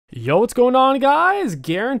Yo, what's going on, guys?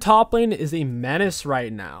 Garen top lane is a menace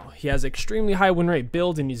right now. He has extremely high win rate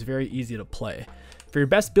builds and he's very easy to play. For your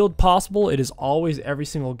best build possible, it is always every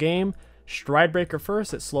single game. Stride Breaker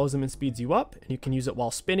first, it slows him and speeds you up, and you can use it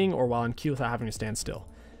while spinning or while in Q without having to stand still.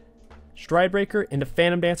 Stride Breaker into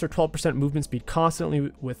Phantom Dancer, 12% movement speed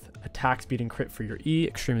constantly with attack speed and crit for your E,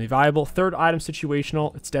 extremely valuable. Third item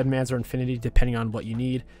situational, it's Dead Man's or Infinity depending on what you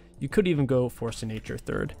need. You could even go Force of Nature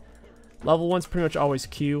third. Level 1's pretty much always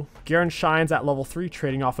Q. Garen shines at level 3,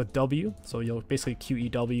 trading off with W, so you'll basically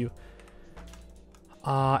QEW.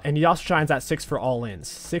 And he also shines at 6 for all-ins.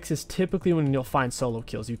 6 is typically when you'll find solo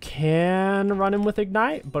kills. You can run him with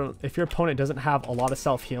Ignite, but if your opponent doesn't have a lot of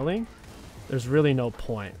self-healing, there's really no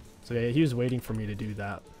point. So yeah, he was waiting for me to do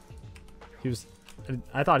that.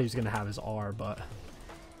 I thought he was going to have his R, but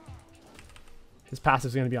his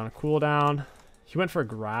passive's going to be on a cooldown. He went for a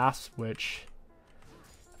Grass, which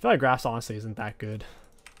I feel like Grass honestly isn't that good.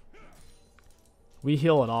 We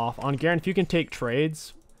heal it off. On Garen, if you can take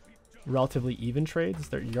trades, relatively even trades,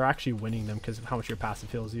 you're actually winning them because of how much your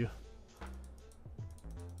passive heals you.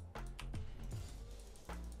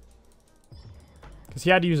 Because he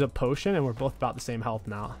had to use a potion and we're both about the same health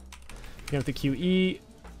now. Again with the QE,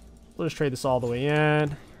 we'll just trade this all the way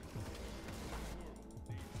in.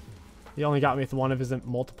 He only got me with one of his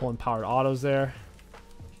multiple empowered autos there.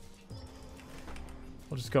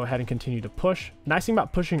 We'll just go ahead and continue to push. Nice thing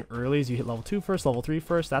about pushing early is you hit level 2 first, level 3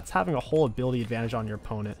 first. That's having a whole ability advantage on your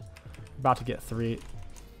opponent. About to get 3.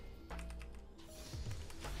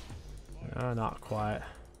 Not quite.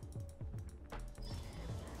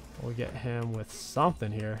 We'll get him with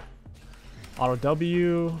something here. Auto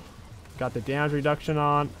W. Got the damage reduction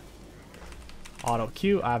on. Auto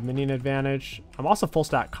Q. I have minion advantage. I'm also full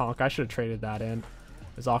stack conk. I should have traded that in,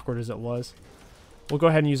 as awkward as it was. We'll go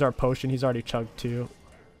ahead and use our potion. He's already chugged 2.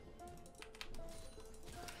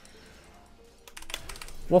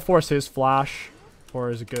 We'll force his flash or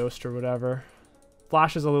his ghost or whatever.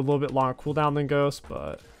 Flash is a little bit longer cooldown than ghost,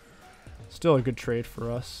 but still a good trade for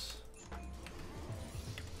us.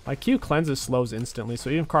 My Q cleanses slows instantly, so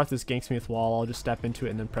even if Karthus ganks me with wall, I'll just step into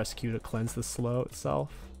it and then press Q to cleanse the slow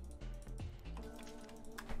itself.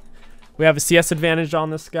 We have a CS advantage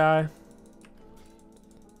on this guy.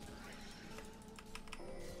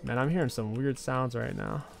 Man, I'm hearing some weird sounds right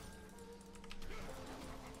now.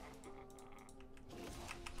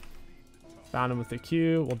 Found him with the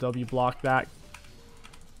Q. We'll W block that.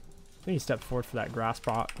 I think he stepped forward for that grass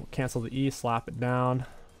proc. We'll cancel the E, slap it down.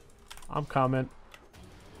 I'm coming.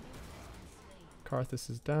 Karthus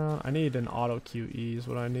is down. I need an auto QE is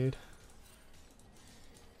what I need.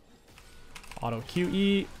 Auto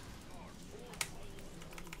QE.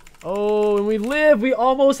 Oh, and we live. We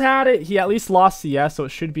almost had it. He at least lost CS, so it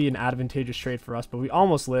should be an advantageous trade for us, but we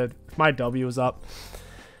almost lived. If my W was up,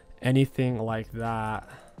 anything like that.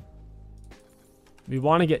 We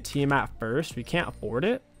want to get Tiamat first. We can't afford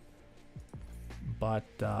it, but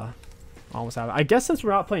almost have it. I guess since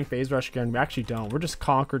we're not playing Phase Rush Garen, we actually don't. We're just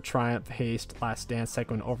Conquer, Triumph, Haste, Last Dance,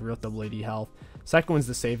 second one, Overgrowth, double AD health. Second one's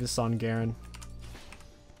the safest on Garen.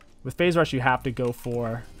 With Phase Rush, you have to go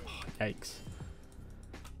for... Oh, yikes.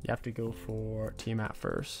 You have to go for Tiamat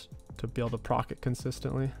first to be able to proc it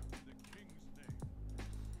consistently.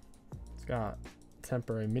 It's got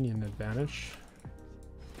temporary minion advantage.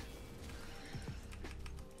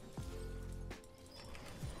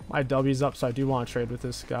 My W's up, so I do want to trade with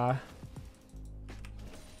this guy.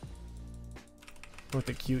 With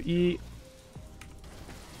the QE.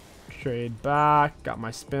 Trade back. Got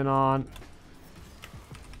my spin on.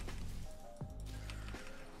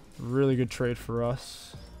 Really good trade for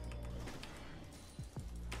us.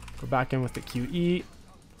 Go back in with the QE.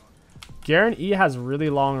 Garen E has really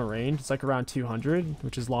long range. It's like around 200,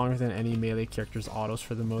 which is longer than any melee character's autos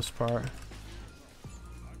for the most part.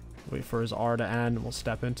 Wait for his R to end. We'll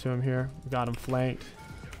step into him here. We got him flanked.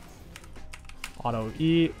 Auto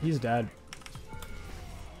E. He's dead.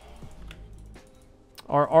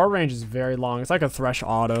 Our R range is very long. It's like a Thresh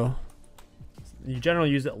auto. You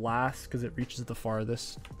generally use it last because it reaches the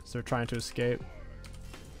farthest. So they're trying to escape.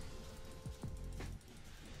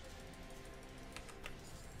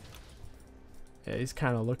 Yeah, he's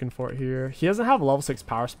kind of looking for it here. He doesn't have a level 6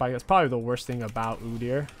 power spike. That's probably the worst thing about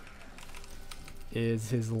Udyr, is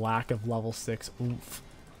his lack of level 6 oomph.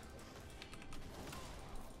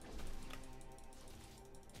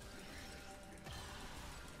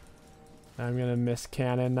 I'm gonna miss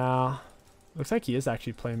cannon now. Looks like he is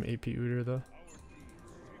actually playing AP Udyr though.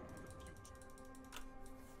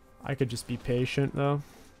 I could just be patient though.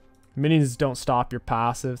 Minions don't stop your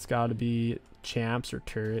passive. It's gotta be champs or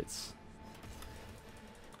turrets.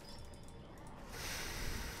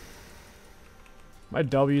 My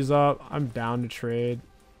W's up. I'm down to trade.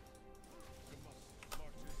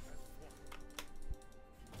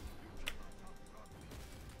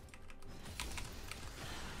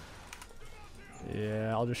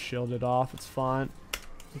 Yeah, I'll just shield it off. It's fine.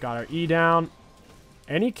 Got our E down.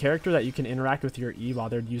 Any character that you can interact with your E while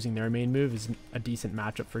they're using their main move is a decent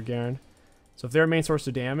matchup for Garen. So if they're a main source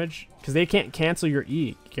of damage, because they can't cancel your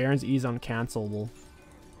E. Garen's E is uncancelable.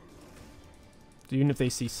 So even if they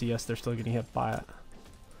see CS, they're still getting hit by it.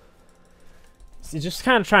 So he's just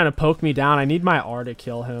kind of trying to poke me down. I need my R to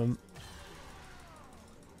kill him.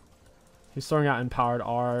 He's throwing out empowered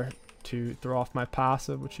R to throw off my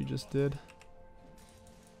passive, which he just did.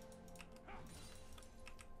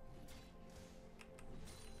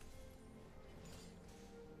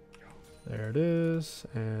 There it is,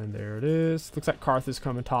 and there it is. Looks like Karth is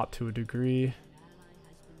coming top to a degree.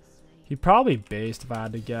 He probably based if I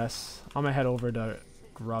had to guess. I'm gonna head over to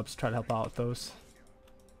Grubs, try to help out with those.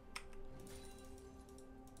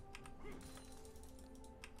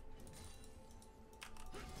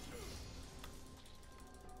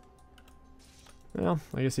 Well,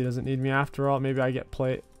 I guess he doesn't need me after all. Maybe I get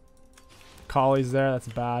plate. Collie's there, that's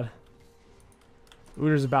bad.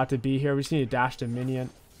 Uder's about to be here. We just need to dash to minion.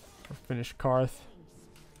 Or finish Karth.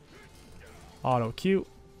 Auto Q.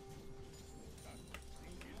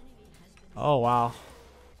 Oh, wow.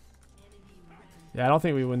 Yeah, I don't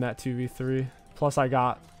think we win that 2v3. Plus, I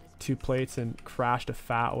got 2 plates and crashed a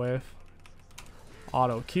fat wave.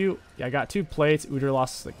 Auto Q. Yeah, I got 2 plates. Uder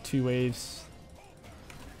lost like 2 waves.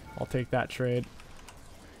 I'll take that trade.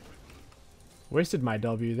 Wasted my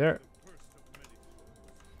W there.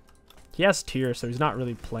 He has tier, so he's not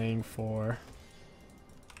really playing for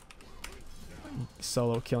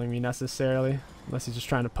solo killing me necessarily, unless he's just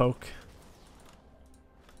trying to poke.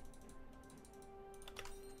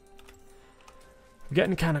 I'm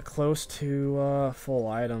getting kind of close to full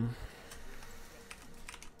item.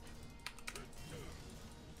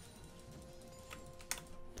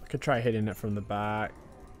 I could try hitting it from the back.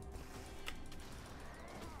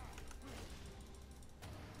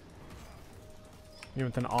 Even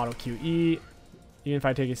with an auto QE, even if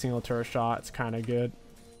I take a single turret shot, it's kind of good.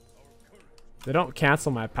 They don't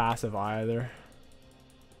cancel my passive either.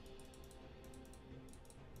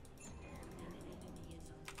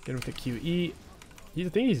 Get him with the QE. I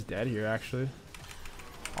think he's dead here, actually.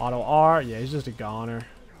 Auto R. Yeah, he's just a goner.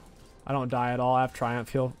 I don't die at all. I have Triumph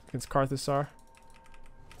heal against Karthusar.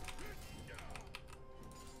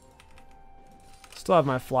 Still have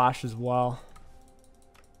my flash as well.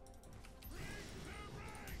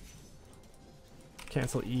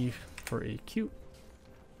 Cancel E for a Q.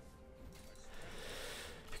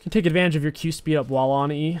 You can take advantage of your Q speed up while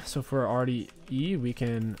on E. So if we're already E, we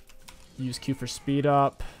can use Q for speed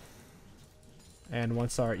up. And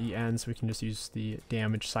once our E ends, we can just use the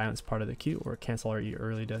damage silence part of the Q or cancel our E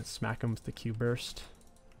early to smack him with the Q burst.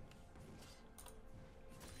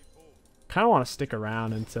 Kind of want to stick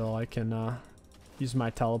around until I can use my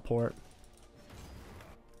teleport.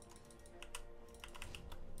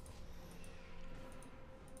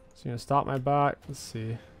 So gonna stop my back. Let's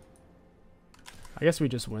see. I guess we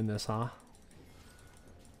just win this, huh?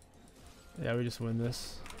 Yeah, we just win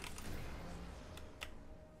this.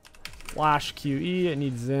 Flash QE. It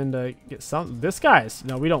needs Zen to get something. This guy's...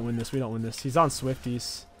 No, we don't win this. We don't win this. He's on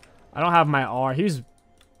Swifties. I don't have my R. He's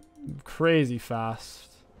crazy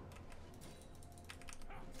fast.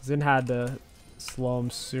 Zen had to slow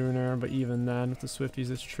him sooner, but even then, with the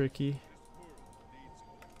Swifties, it's tricky.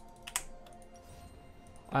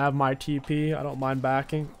 I have my TP. I don't mind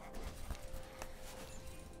backing.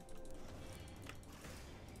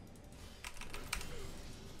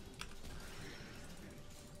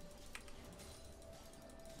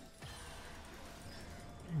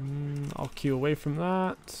 I'll Q away from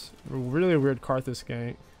that. Really weird Karthus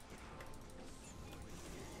gank.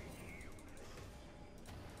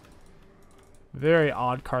 Very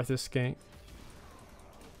odd Karthus gank.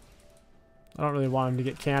 I don't really want him to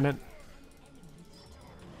get cannon.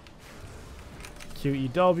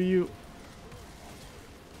 QEW.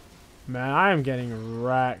 Man, I am getting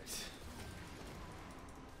wrecked.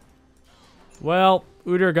 Well,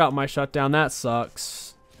 Udyr got my shutdown. That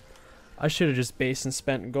sucks. I should have just based and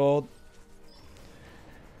spent gold.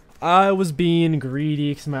 I was being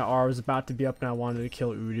greedy because my R was about to be up and I wanted to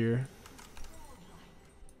kill Udyr.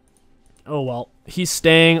 Oh well. He's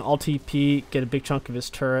staying. I'll TP, get a big chunk of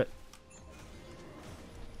his turret.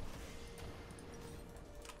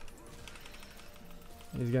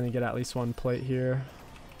 He's going to get at least 1 plate here.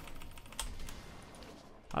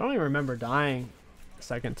 I don't even remember dying the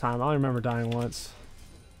second time. I only remember dying once.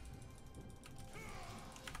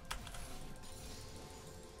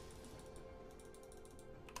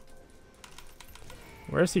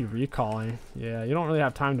 Where is he recalling? Yeah, you don't really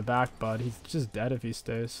have time to back, bud. He's just dead if he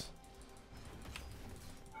stays.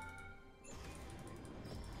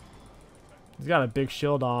 He's got a big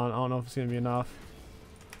shield on. I don't know if it's going to be enough.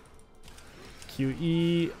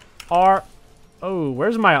 QE R. Oh,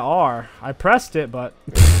 where's my R? I pressed it, but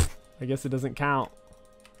I guess it doesn't count.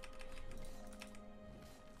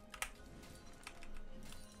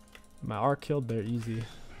 My R killed there easy.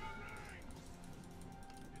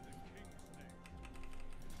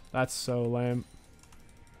 That's so lame.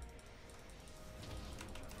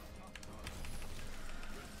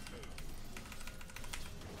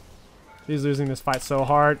 He's losing this fight so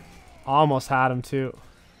hard. Almost had him too.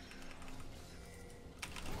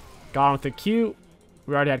 Got him with the Q.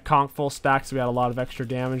 We already had Conk full stack, so we had a lot of extra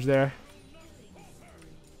damage there.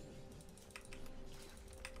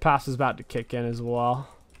 Pass is about to kick in as well.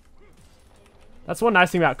 That's one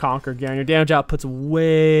nice thing about Conquer, Garen. Your damage output's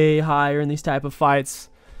way higher in these type of fights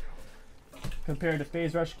compared to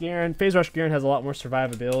Phase Rush Garen. Phase Rush Garen has a lot more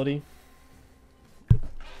survivability,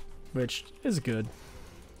 which is good.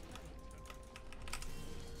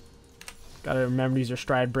 Gotta remember to use your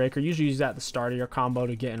Stride Breaker. Usually use that at the start of your combo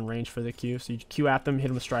to get in range for the Q. So you Q at them, hit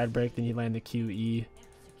them with Stride Break, then you land the QE.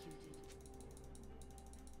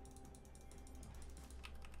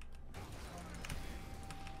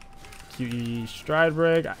 QE Stride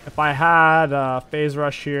Break. If I had Phase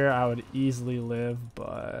Rush here, I would easily live,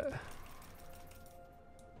 but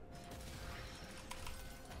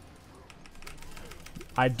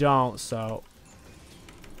I don't, so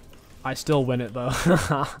I still win it though.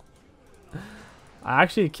 I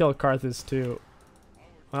actually killed Karthus too.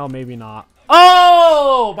 Well, maybe not.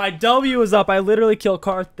 Oh! My W was up. I literally killed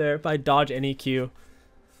Karth there if I dodge any Q.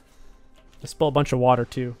 I spilled a bunch of water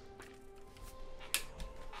too.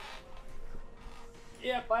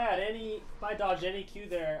 Yeah, if I dodged any Q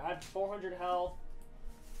there, I had 400 health.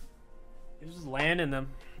 It was just landing them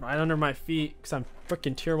right under my feet because I'm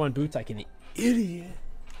freaking tier 1 boots like an idiot.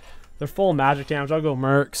 They're full magic damage. I'll go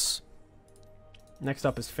Mercs. Next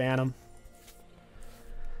up is Phantom.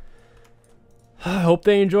 I hope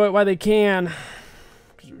they enjoy it while they can,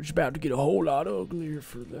 because it's about to get a whole lot uglier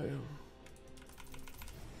for them.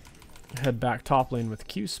 Head back top lane with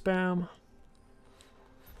Q spam.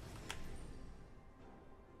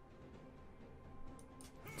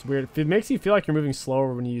 It's weird. It makes you feel like you're moving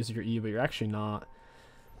slower when you use your E, but you're actually not.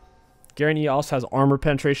 Garen E also has armor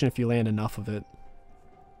penetration if you land enough of it.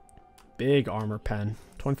 Big armor pen.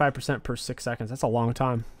 25% per 6 seconds. That's a long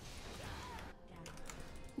time.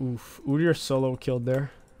 Oof. Udyr solo killed there.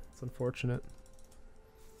 It's unfortunate.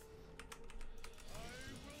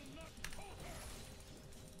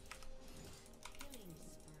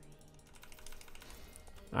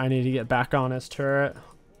 I need to get back on his turret.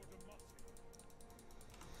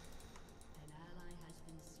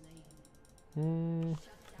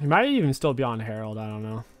 He might even still be on Herald. I don't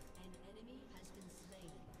know.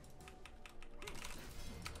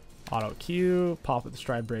 Auto Q. Pop with the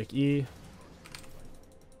Stride Break E.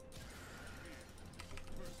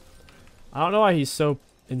 I don't know why he's so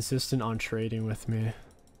insistent on trading with me.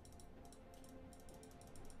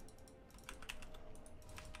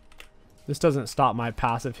 This doesn't stop my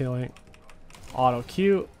passive healing. Auto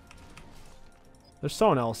Q. There's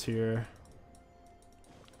someone else here.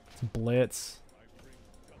 It's Blitz.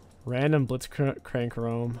 Random Blitz Crank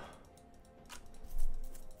Roam.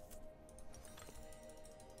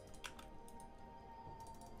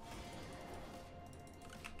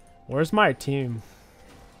 Where's my team?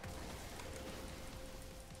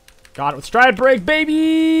 Got it with Stride Break,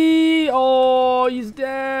 baby! Oh, he's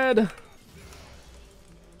dead.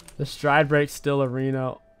 The Stride Break's still a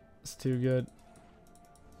Reno. It's too good.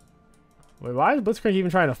 Wait, why is Blitzcrank even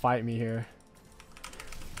trying to fight me here?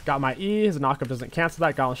 Got my E. His knockup doesn't cancel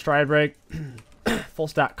that. Got on Stride Break. Full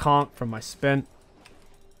stack conk from my spin.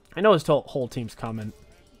 I know his whole team's coming.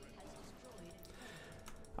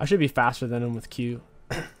 I should be faster than him with Q.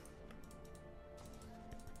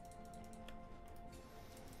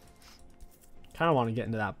 Kind of want to get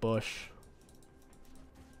into that bush.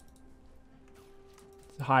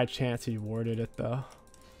 It's a high chance he warded it though.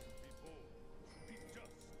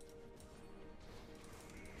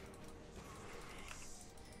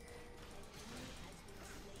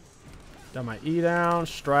 Got my E down,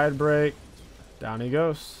 Stride Break, down he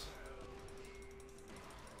goes.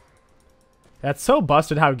 That's so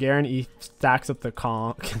busted how Garen E stacks up the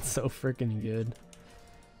conk. It's so freaking good.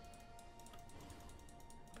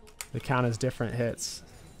 They count as different hits.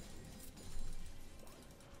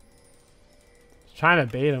 Trying to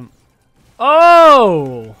bait him.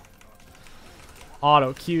 Oh!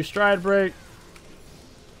 Auto Q Stride Break.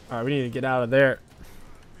 Alright, we need to get out of there.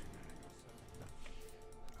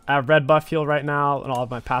 I have red buff heal right now, and I'll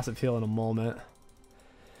have my passive heal in a moment.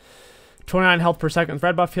 29 health per second with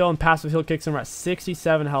red buff heal, and passive heal kicks in. We're at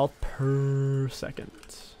 67 health per second.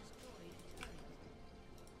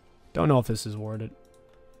 Don't know if this is warded.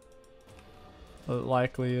 But it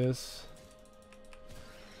likely is.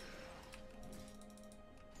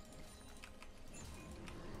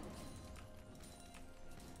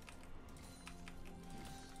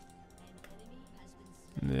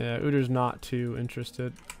 Yeah, Uder's not too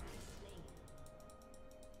interested.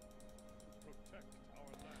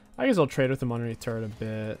 I guess I'll trade with him underneath turret a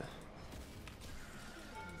bit.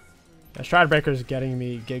 Yeah, Stride Breaker's getting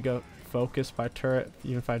me Giga focused by turret,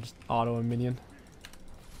 even if I just auto a minion.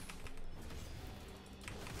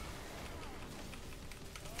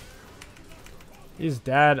 He's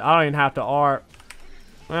dead. I don't even have to R.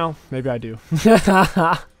 Well, maybe I do.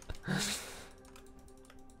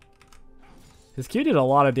 His Q did a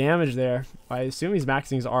lot of damage there. I assume he's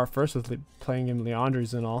maxing his R first with playing him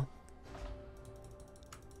Leandres and all.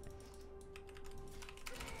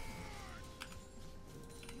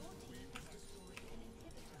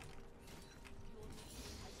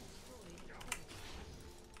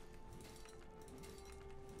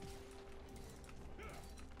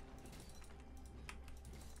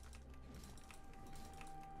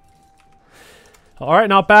 Alright,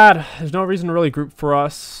 not bad. There's no reason to really group for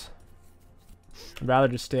us. I'd rather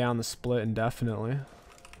just stay on the split indefinitely.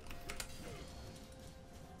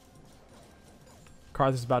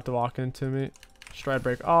 Karth is about to walk into me. Stride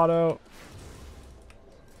break auto.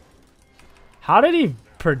 How did he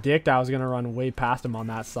predict I was going to run way past him on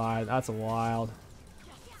that side? That's wild.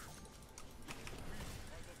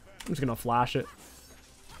 I'm just going to flash it.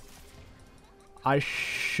 I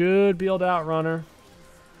should be able to outrun her.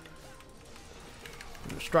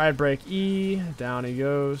 Stride break E. Down he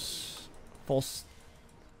goes.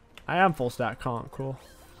 I am full stack comp. Cool.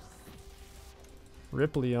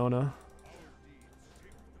 Rip Leona.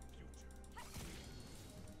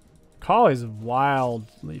 Collie's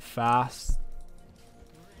wildly fast.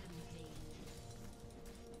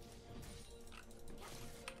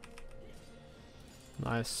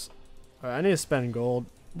 Nice. Alright, I need to spend gold.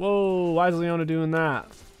 Whoa, why is Leona doing that?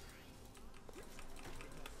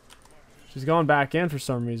 She's going back in for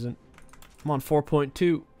some reason. I'm on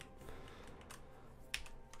 4.2.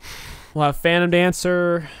 We'll have Phantom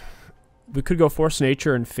Dancer. We could go Force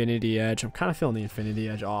Nature, Infinity Edge. I'm kind of feeling the Infinity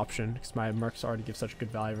Edge option because my Mercs already give such good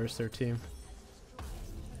value versus their team.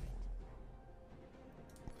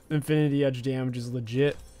 Infinity Edge damage is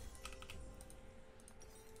legit.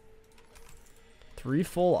 3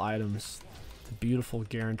 full items. It's a beautiful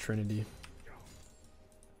Garen Trinity.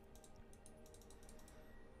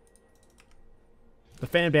 The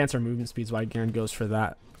Phantom Dancer movement speed is why Garen goes for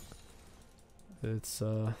that. It's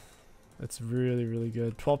really, really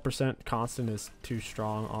good. 12% constant is too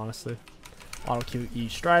strong, honestly. Auto Q E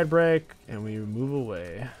stride break, and we move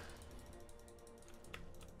away.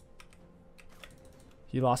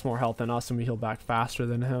 He lost more health than us, and we heal back faster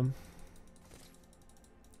than him.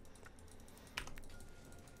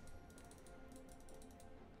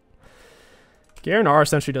 Garen R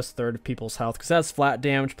essentially does a third of people's health because that's flat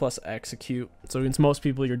damage plus execute. So against most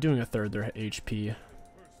people, you're doing a third their HP.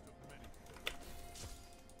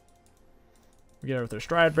 We get her with her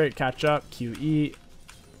stride break, catch up, QE.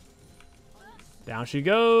 Down she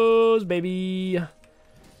goes, baby. And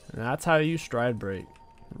that's how you stride break.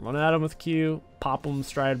 Run at him with Q, pop him with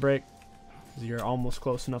stride break. You're almost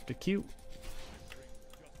close enough to Q.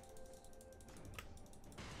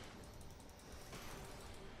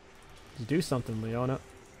 Just do something, Leona.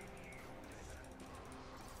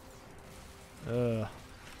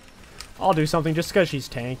 I'll do something just because she's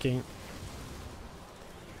tanking.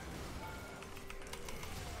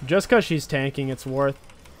 Just because she's tanking, it's worth.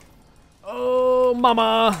 Oh,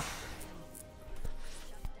 mama!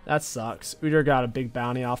 That sucks. Udyr got a big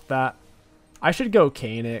bounty off that. I should go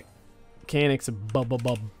Kanik. Kanik's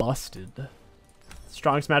busted.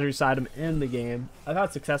 Strongest magic use item in the game. I've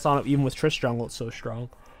had success on it even with Triss jungle. It's so strong.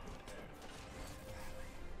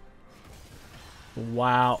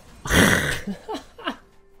 Wow.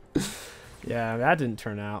 Yeah, that didn't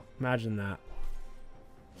turn out. Imagine that.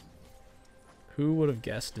 Who would have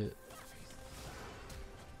guessed it?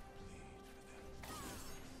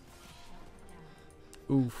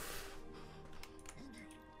 Oof.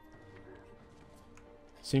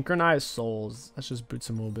 Synchronized souls. Let's just boot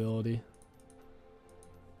some mobility.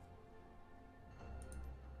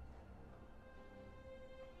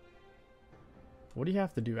 What do you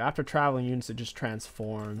have to do? After traveling units, it just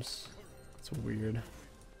transforms. It's weird.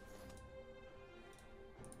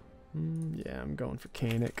 Yeah, I'm going for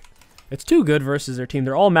Kanik. It's too good versus their team.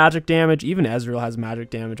 They're all magic damage. Even Ezreal has magic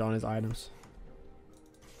damage on his items.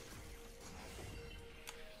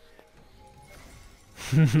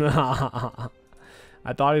 I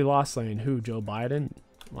thought he lost lane. Who? Joe Biden?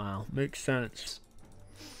 Wow, makes sense.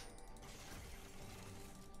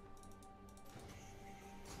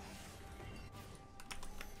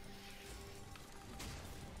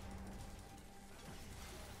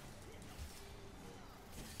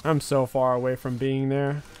 I'm so far away from being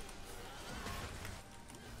there.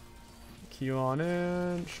 Q on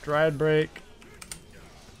in. Stride break.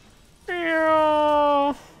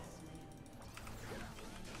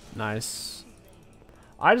 Nice.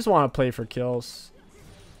 I just want to play for kills.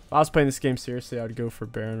 If I was playing this game seriously, I would go for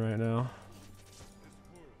Baron right now.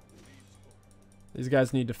 These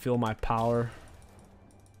guys need to feel my power.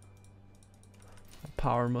 My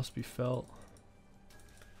power must be felt.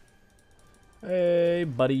 Hey,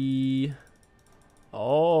 buddy.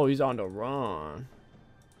 Oh, he's on the run.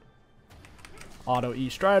 Auto E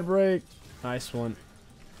stride break. Nice one.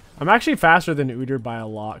 I'm actually faster than Udyr by a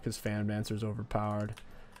lot because Phantom Dancer's overpowered.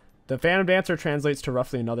 The Phantom Dancer translates to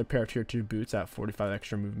roughly another pair of tier 2 boots at 45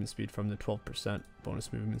 extra movement speed from the 12%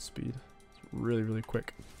 bonus movement speed. It's really, really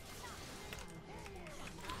quick.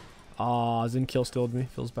 Aw, Zin kill stilled me.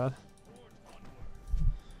 Feels bad.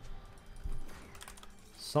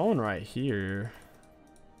 Someone right here.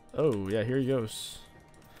 Oh, yeah, here he goes.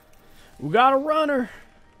 We got a runner.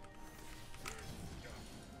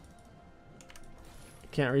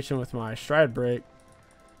 Can't reach him with my stride break.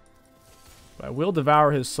 But I will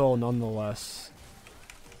devour his soul nonetheless.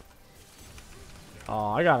 Oh,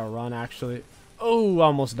 I gotta run actually. Oh,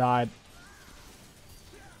 almost died.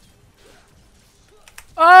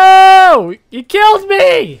 Oh, you killed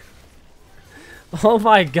me! Oh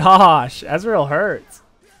my gosh, Ezreal hurts.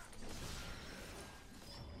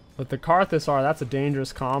 With the Karthus-R, that's a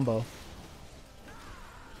dangerous combo.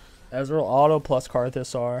 Ezreal auto plus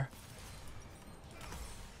Karthus-R.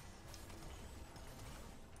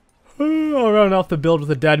 I'll run off the build with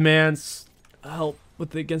the dead man's help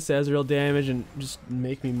with against the Ezreal damage and just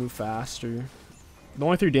make me move faster. The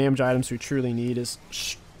only 3 damage items we truly need is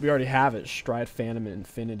we already have it: Stride, Phantom, and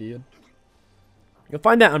Infinity. You'll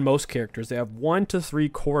find that on most characters. They have 1 to 3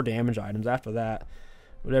 core damage items. After that,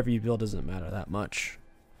 whatever you build doesn't matter that much.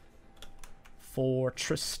 For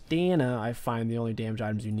Tristana, I find the only damage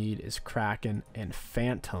items you need is Kraken and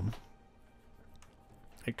Phantom.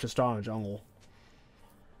 Like Tristana jungle.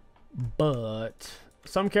 But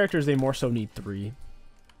some characters, they more so need 3.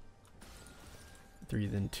 3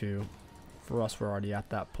 than 2. For us, we're already at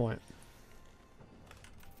that point.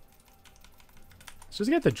 Let's just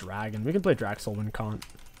get the dragon. We can play Draxel win con.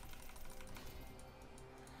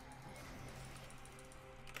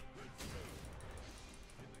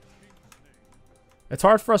 It's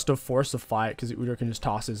hard for us to force a fight because Udyr can just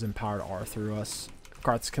toss his empowered R through us.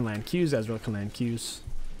 Karthus can land Qs, Ezreal can land Qs.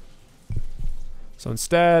 So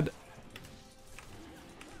instead,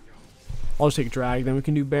 I'll just take drag, then we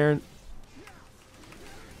can do Baron.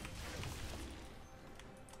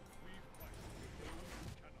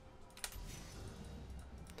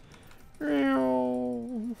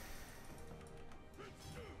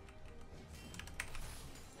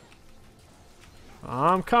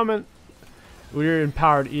 I'm coming. We're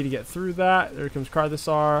empowered E to get through that. There comes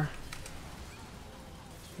Karthus-R.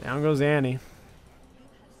 Down goes Annie.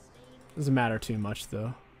 Doesn't matter too much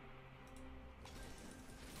though.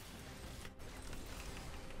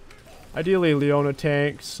 Ideally, Leona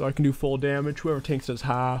tanks, so I can do full damage. Whoever tanks does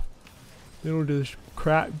half. They don't do this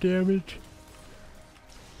crap damage.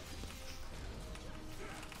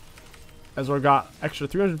 Ezreal got extra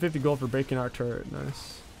 350 gold for breaking our turret.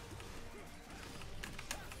 Nice.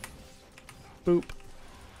 Boop.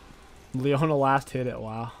 Leona last hit it.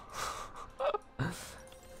 Wow.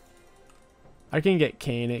 I can get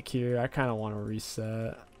Kanik here. I kind of want to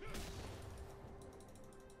reset.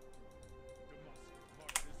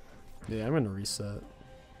 Yeah, I'm going to reset.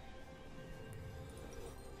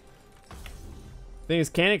 Thing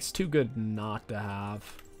is, Kanik's too good not to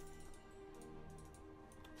have.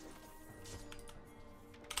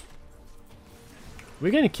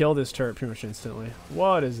 We're going to kill this turret pretty much instantly.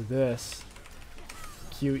 What is this?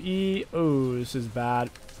 QE. Oh, this is bad.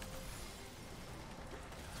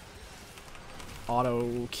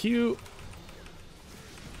 Auto Q.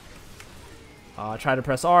 Tried to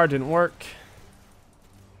press R, didn't work.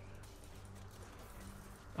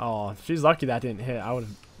 Oh, she's lucky that didn't hit. I would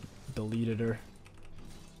have deleted her.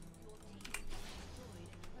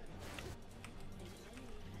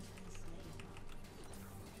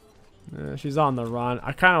 She's on the run.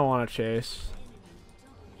 I kind of want to chase.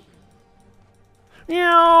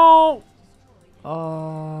 Meow.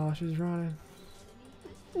 Oh, she's running.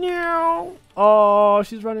 Meow. Oh,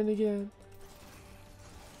 she's running again.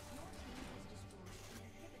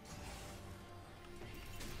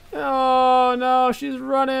 Oh no, she's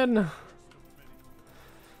running.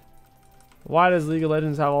 Why does League of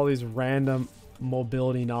Legends have all these random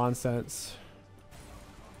mobility nonsense?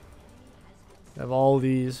 They have all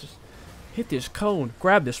these. Hit this cone,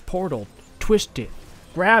 grab this portal, twist it,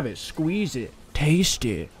 grab it, squeeze it, taste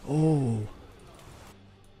it. Oh,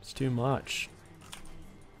 it's too much.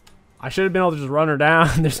 I should have been able to just run her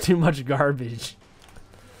down. There's too much garbage.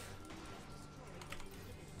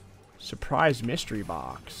 Surprise mystery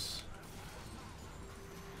box.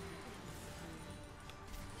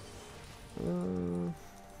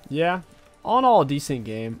 Yeah, all in all, a decent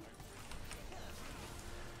game.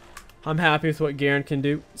 I'm happy with what Garen can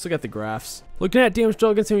do. Let's look at the graphs. Looking at damage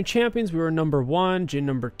dealt against enemy champions, we were number 1, Jin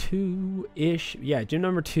number 2-ish. Yeah, Jin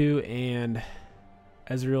number 2 and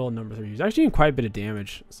Ezreal number 3. He's actually doing quite a bit of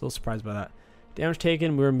damage. So a little surprised by that. Damage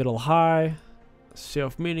taken, we were middle high.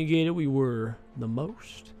 Self-mitigated, we were the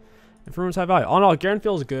most. Influence high value. All in all, Garen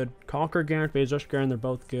feels good. Conquer Garen, Phase Rush Garen, they're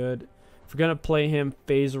both good. If we're going to play him,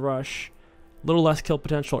 Phase Rush. A little less kill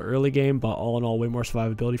potential early game, but all in all, way more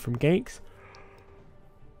survivability from ganks.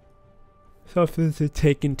 Something to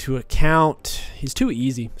take into account. He's too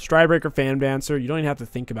easy. Stridebreaker, Fan Dancer. You don't even have to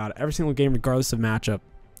think about it. Every single game, regardless of matchup.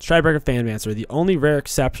 Stridebreaker, Fan Dancer. The only rare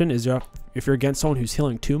exception is if you're against someone who's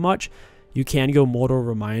healing too much, you can go Mortal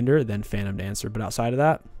Reminder, then Phantom Dancer. But outside of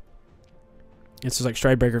that, it's just like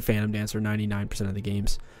Stridebreaker, Phantom Dancer 99% of the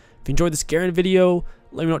games. If you enjoyed this Garen video,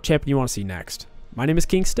 let me know what champion you want to see next. My name is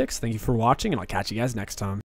King Sticks. Thank you for watching, and I'll catch you guys next time.